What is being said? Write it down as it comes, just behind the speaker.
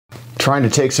trying to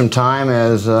take some time,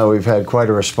 as we've had quite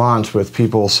a response with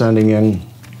people sending in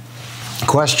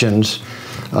questions.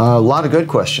 A lot of good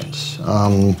questions.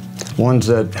 Ones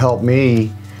that help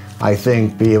me, I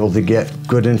think, be able to get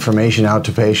good information out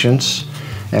to patients.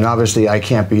 And obviously I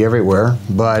can't be everywhere,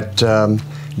 but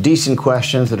decent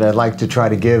questions that I'd like to try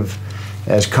to give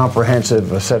as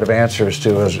comprehensive a set of answers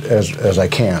to as I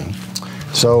can.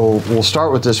 So we'll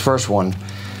start with this first one.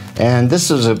 And this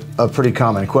is a pretty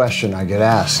common question I get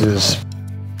asked is,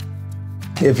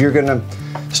 if you're going to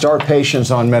start patients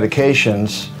on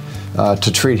medications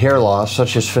to treat hair loss,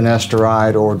 such as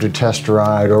Finasteride or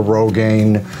Dutasteride or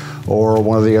Rogaine or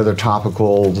one of the other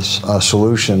topical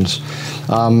solutions,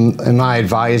 am I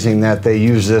advising that they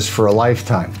use this for a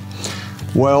lifetime?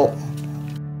 Well,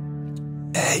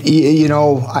 you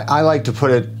know, I like to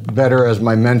put it better as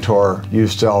my mentor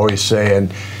used to always say,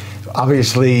 and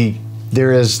obviously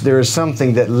there is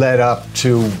something that led up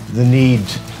to the need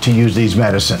to use these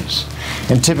medicines.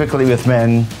 And typically with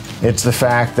men, it's the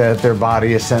fact that their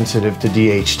body is sensitive to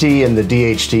DHT, and the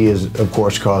DHT is, of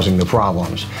course, causing the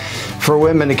problems. For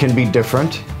women, it can be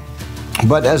different,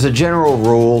 but as a general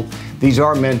rule, these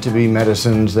are meant to be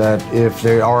medicines that, if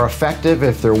they are effective,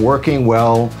 if they're working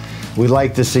well, we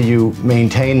like to see you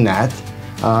maintain that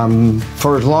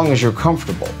for as long as you're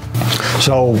comfortable.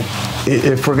 So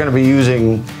if we're going to be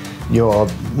using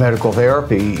medical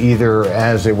therapy either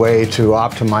as a way to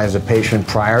optimize a patient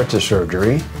prior to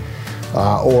surgery,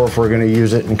 or if we're going to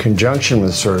use it in conjunction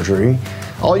with surgery,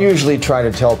 I'll usually try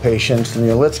to tell patients,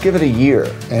 let's give it a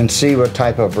year and see what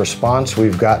type of response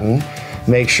we've gotten.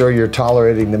 Make sure you're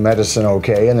tolerating the medicine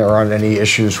okay and there aren't any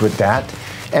issues with that.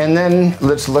 And then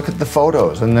let's look at the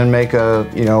photos and then make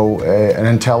an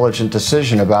intelligent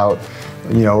decision about,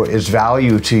 its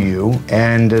value to you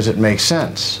and does it make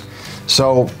sense.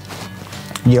 So,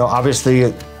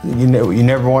 obviously, you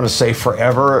never want to say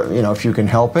forever, if you can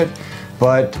help it.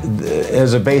 But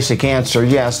as a basic answer,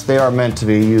 yes, they are meant to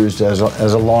be used as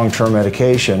a long-term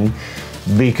medication,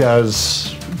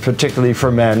 because particularly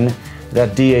for men,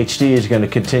 that DHT is going to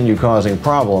continue causing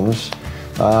problems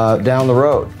down the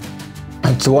road.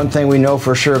 It's the one thing we know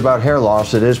for sure about hair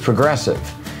loss: it is progressive.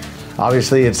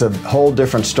 Obviously, it's a whole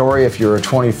different story if you're a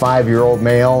 25-year-old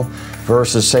male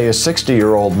versus, say, a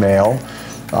 60-year-old male.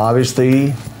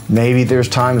 Obviously, maybe there's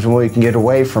times when we can get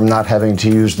away from not having to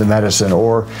use the medicine,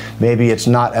 or maybe it's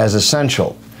not as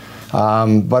essential.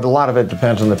 But a lot of it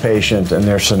depends on the patient and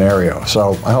their scenario.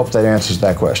 So I hope that answers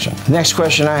that question. Next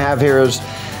question I have here is,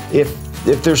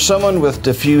 if there's someone with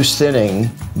diffuse thinning,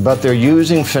 but they're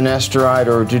using Finasteride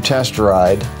or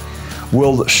Dutasteride,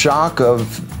 will the shock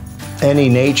of any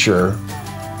nature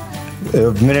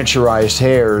of miniaturized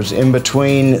hairs in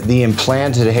between the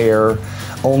implanted hair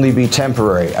only be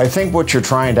temporary? I think what you're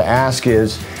trying to ask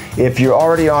is, if you're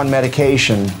already on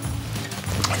medication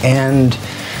and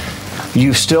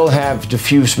you still have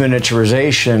diffuse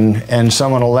miniaturization and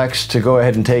someone elects to go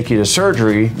ahead and take you to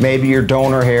surgery, maybe your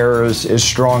donor hair is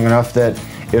strong enough that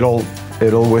it'll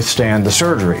withstand the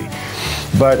surgery.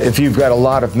 But if you've got a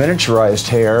lot of miniaturized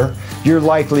hair, you're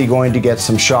likely going to get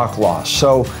some shock loss.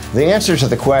 So the answer to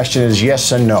the question is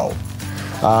yes and no.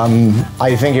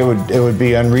 I think it would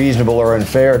be unreasonable or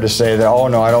unfair to say that, oh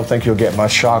no, I don't think you'll get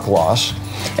much shock loss.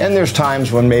 And there's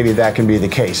times when maybe that can be the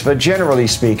case. But generally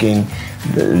speaking,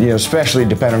 especially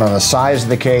depending on the size of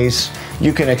the case,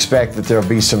 you can expect that there'll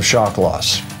be some shock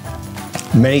loss.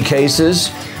 In many cases,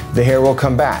 the hair will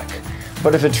come back.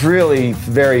 But if it's really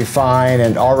very fine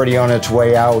and already on its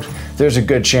way out, there's a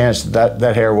good chance that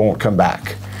that hair won't come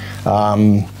back.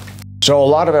 So a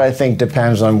lot of it, I think,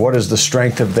 depends on what is the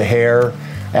strength of the hair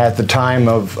at the time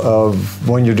of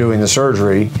when you're doing the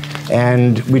surgery.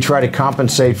 And we try to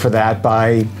compensate for that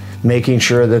by making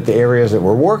sure that the areas that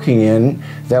we're working in,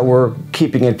 that we're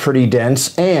keeping it pretty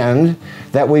dense and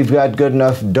that we've got good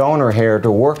enough donor hair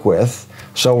to work with.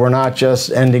 So we're not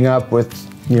just ending up with,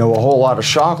 a whole lot of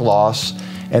shock loss,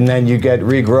 and then you get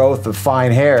regrowth of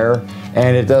fine hair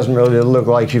and it doesn't really look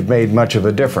like you've made much of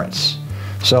a difference.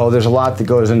 So there's a lot that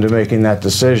goes into making that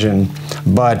decision,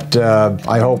 but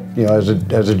I hope, as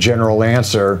a general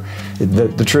answer,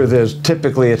 the truth is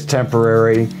typically it's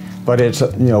temporary, but it's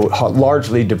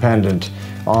largely dependent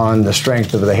on the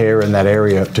strength of the hair in that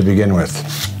area to begin with.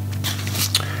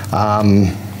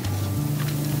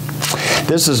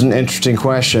 This is an interesting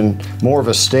question, more of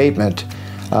a statement.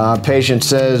 Patient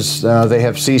says they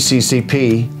have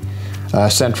CCCP,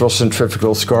 central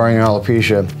centrifugal scarring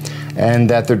alopecia, and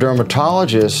that their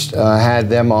dermatologist had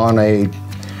them on a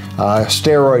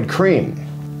steroid cream,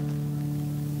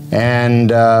 and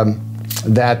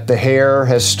that the hair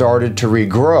has started to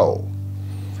regrow.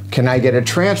 Can I get a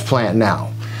transplant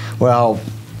now? Well,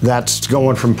 that's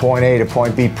going from point A to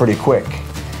point B pretty quick.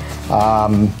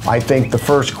 I think the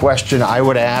first question I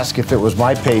would ask if it was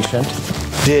my patient,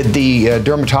 did the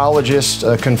dermatologist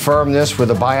confirm this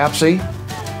with a biopsy?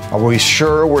 Are we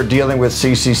sure we're dealing with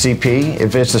CCCP?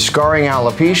 If it's a scarring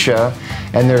alopecia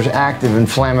and there's active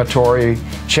inflammatory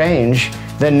change,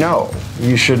 then no,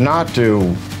 you should not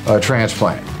do a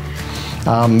transplant.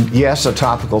 Yes, a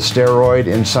topical steroid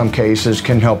in some cases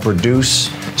can help reduce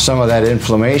some of that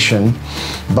inflammation,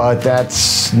 but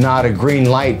that's not a green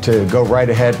light to go right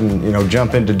ahead and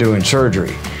jump into doing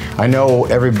surgery. I know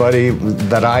everybody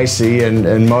that I see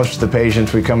and most of the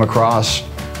patients we come across,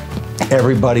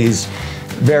 everybody's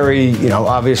very,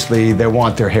 obviously they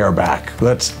want their hair back.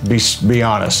 Let's be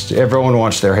honest. Everyone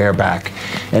wants their hair back.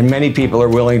 And many people are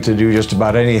willing to do just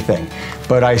about anything.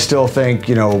 But I still think,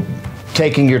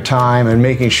 taking your time and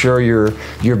making sure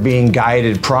you're being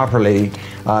guided properly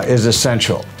is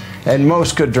essential. And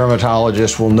most good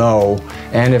dermatologists will know,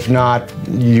 and if not,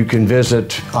 you can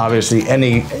visit obviously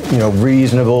any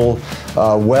reasonable,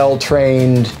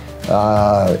 well-trained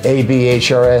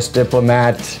ABHRS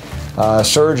diplomat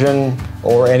surgeon,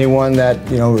 or anyone that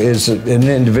is an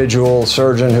individual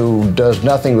surgeon who does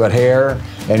nothing but hair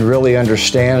and really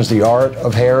understands the art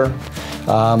of hair.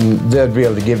 They'll be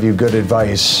able to give you good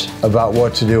advice about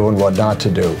what to do and what not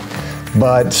to do.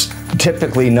 But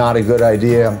typically not a good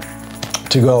idea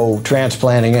to go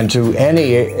transplanting into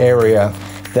any area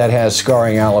that has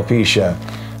scarring alopecia.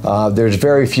 There's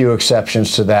very few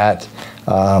exceptions to that.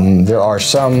 There are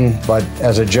some, but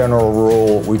as a general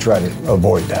rule, we try to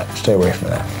avoid that, stay away from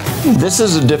that. This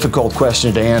is a difficult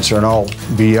question to answer, and I'll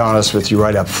be honest with you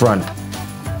right up front.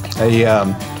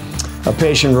 A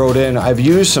patient wrote in, I've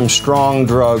used some strong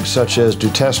drugs such as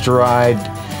Finasteride,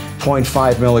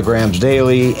 0.5 milligrams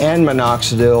daily, and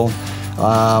minoxidil,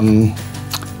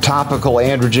 topical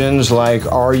androgens like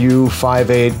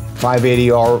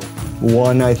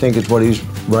RU580R1, I think is what he's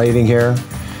writing here,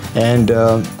 and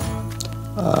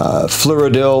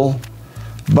Fluoridil,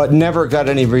 but never got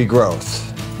any regrowth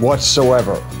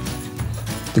whatsoever.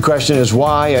 The question is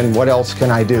why, and what else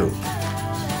can I do?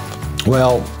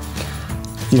 Well,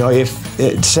 if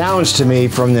it sounds to me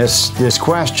from this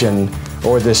question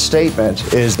or this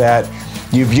statement is that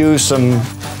you've used some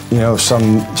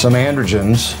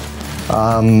androgens,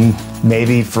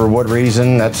 maybe for what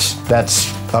reason, that's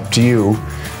up to you,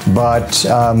 but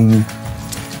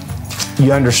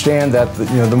you understand that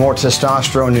the more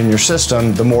testosterone in your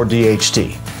system, the more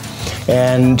DHT.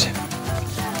 And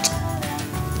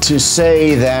to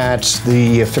say that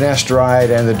the Finasteride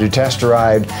and the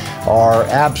Finasteride are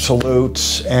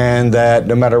absolutes and that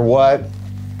no matter what,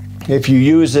 if you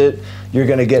use it, you're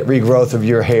going to get regrowth of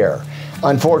your hair.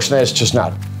 Unfortunately, it's just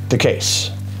not the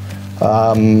case.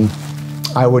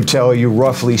 I would tell you,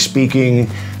 roughly speaking,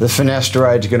 the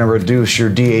Finasteride is going to reduce your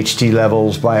DHT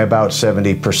levels by about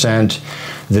 70%.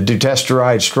 The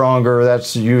Finasteride stronger,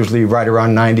 that's usually right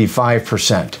around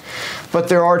 95%. But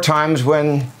there are times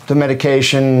when the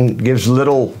medication gives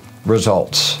little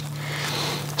results.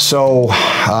 So,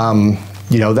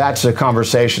 that's a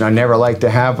conversation I never like to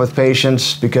have with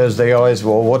patients because they always,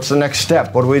 well, what's the next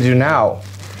step? What do we do now?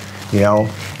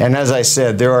 And as I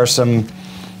said, there are some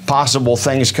possible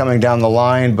things coming down the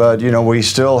line, but we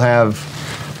still have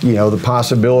the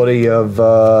possibility of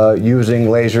using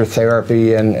laser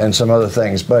therapy and some other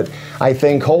things. But I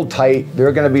think hold tight. There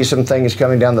are going to be some things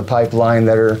coming down the pipeline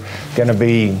that are going to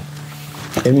be,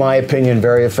 in my opinion,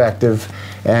 very effective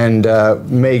and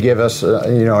may give us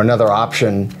another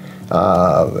option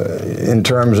in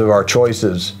terms of our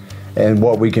choices and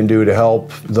what we can do to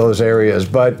help those areas.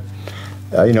 But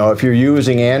if you're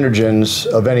using androgens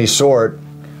of any sort,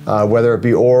 whether it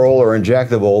be oral or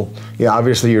injectable,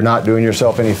 obviously you're not doing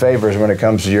yourself any favors when it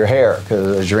comes to your hair,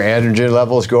 because as your androgen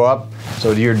levels go up,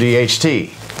 so do your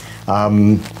DHT.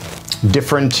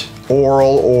 Different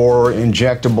oral or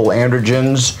injectable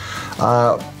androgens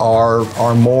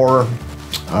are more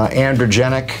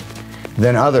androgenic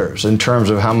than others in terms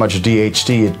of how much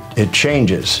DHT it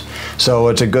changes. So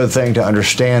it's a good thing to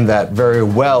understand that very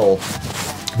well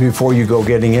before you go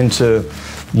getting into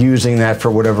using that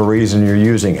for whatever reason you're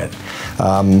using it.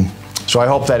 So I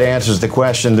hope that answers the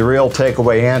question. The real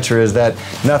takeaway answer is that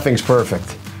nothing's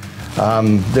perfect.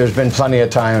 There's been plenty of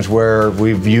times where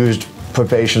we've put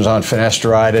patients on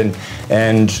Finasteride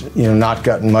and not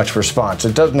gotten much response.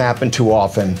 It doesn't happen too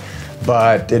often,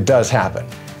 but it does happen.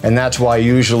 And that's why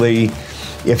usually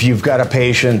if you've got a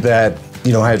patient that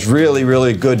has really,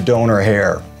 really good donor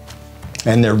hair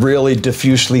and they're really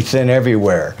diffusely thin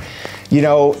everywhere,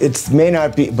 it may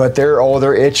not be, but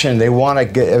they're itching. They want to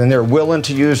get, and they're willing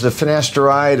to use the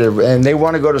Finasteride, and they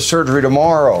want to go to surgery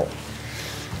tomorrow.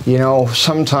 you know,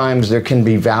 sometimes there can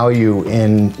be value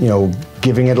in, you know,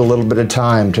 giving it a little bit of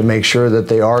time to make sure that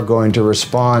they are going to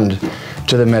respond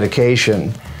to the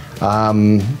medication.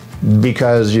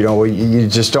 Because, you know, you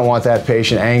just don't want that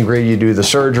patient angry. You do the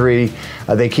surgery,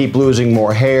 they keep losing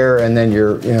more hair, and then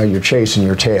you're chasing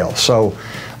your tail. So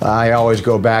I always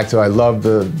go back to, I love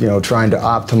the, you know, trying to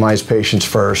optimize patients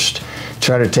first.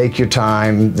 Try to take your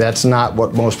time. That's not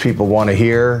what most people want to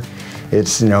hear.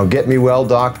 It's, you know, get me well,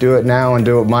 doc, do it now and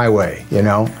do it my way, you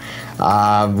know.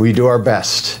 We do our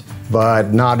best,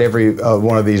 but not every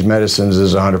one of these medicines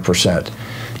is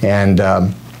 100%.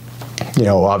 And you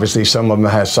know, obviously some of them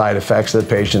have side effects that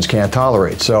patients can't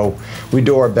tolerate. So we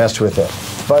do our best with it.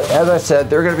 But as I said,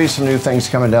 there are going to be some new things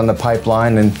coming down the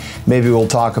pipeline, and maybe we'll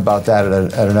talk about that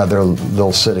at another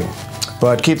little sitting.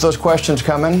 But keep those questions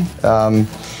coming.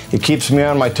 It keeps me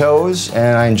on my toes,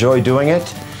 and I enjoy doing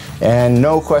it. And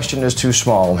no question is too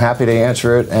small. I'm happy to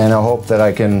answer it, and I hope that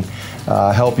I can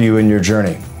help you in your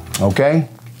journey. Okay?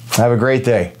 Have a great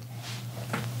day.